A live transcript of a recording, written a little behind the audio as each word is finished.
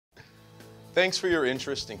Thanks for your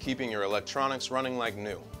interest in keeping your electronics running like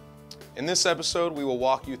new. In this episode, we will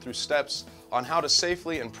walk you through steps on how to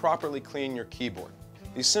safely and properly clean your keyboard.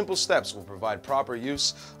 These simple steps will provide proper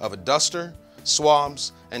use of a duster,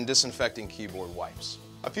 swabs, and disinfecting keyboard wipes.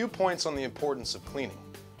 A few points on the importance of cleaning.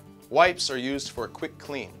 Wipes are used for a quick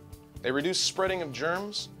clean. They reduce spreading of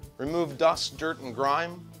germs, remove dust, dirt, and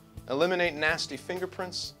grime, eliminate nasty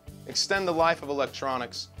fingerprints, extend the life of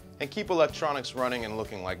electronics, and keep electronics running and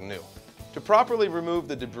looking like new. To properly remove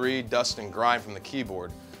the debris, dust, and grime from the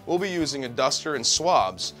keyboard, we'll be using a duster and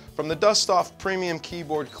swabs from the Dust Off Premium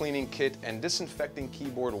Keyboard Cleaning Kit and Disinfecting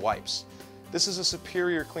Keyboard Wipes. This is a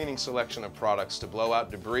superior cleaning selection of products to blow out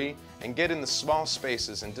debris and get in the small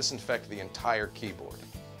spaces and disinfect the entire keyboard.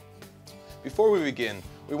 Before we begin,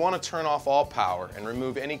 we want to turn off all power and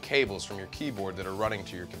remove any cables from your keyboard that are running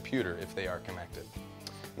to your computer if they are connected.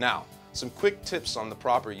 Now, some quick tips on the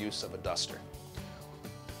proper use of a duster.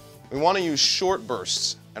 We want to use short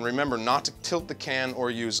bursts, and remember not to tilt the can or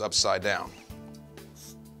use upside down.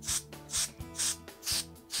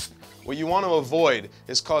 What you want to avoid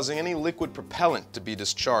is causing any liquid propellant to be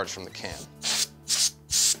discharged from the can.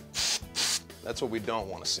 That's what we don't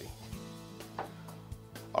want to see.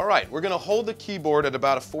 Alright, we're going to hold the keyboard at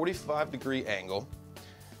about a 45-degree angle,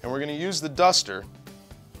 and we're going to use the duster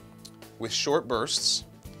with short bursts,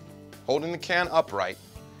 holding the can upright,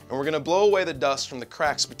 and we're going to blow away the dust from the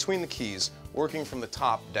cracks between the keys, working from the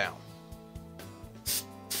top down.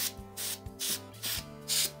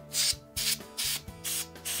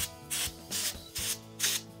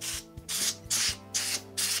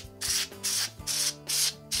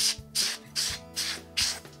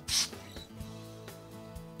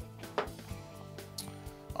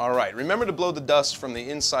 Alright, remember to blow the dust from the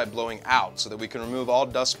inside blowing out so that we can remove all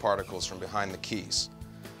dust particles from behind the keys.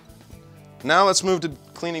 Now let's move to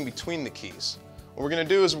cleaning between the keys. What we're going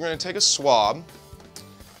to do is we're going to take a swab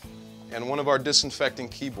and one of our disinfecting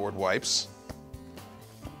keyboard wipes.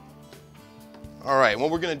 Alright, what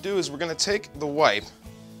we're going to do is we're going to take the wipe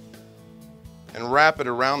and wrap it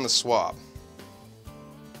around the swab.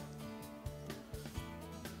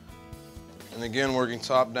 And again, working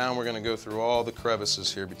top down, we're going to go through all the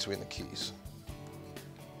crevices here between the keys.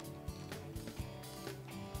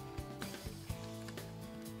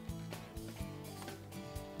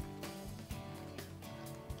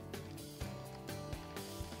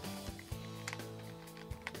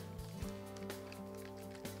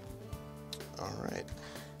 All right.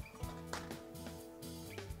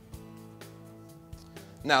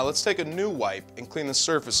 Now let's take a new wipe and clean the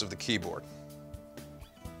surface of the keyboard.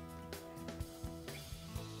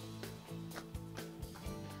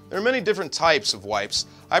 There are many different types of wipes.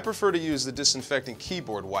 I prefer to use the disinfecting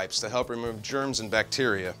keyboard wipes to help remove germs and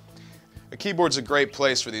bacteria. A keyboard's a great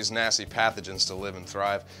place for these nasty pathogens to live and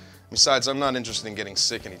thrive. Besides, I'm not interested in getting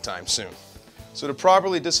sick anytime soon. So to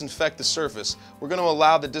properly disinfect the surface, we're going to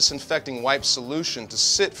allow the disinfecting wipe solution to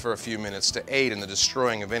sit for a few minutes to aid in the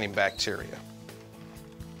destroying of any bacteria.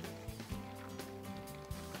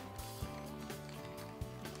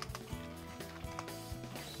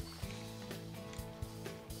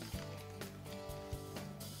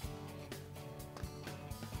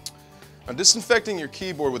 Now, disinfecting your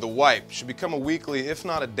keyboard with a wipe should become a weekly, if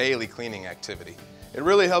not a daily, cleaning activity. It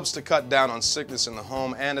really helps to cut down on sickness in the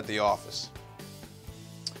home and at the office.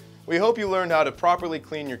 We hope you learned how to properly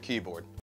clean your keyboard.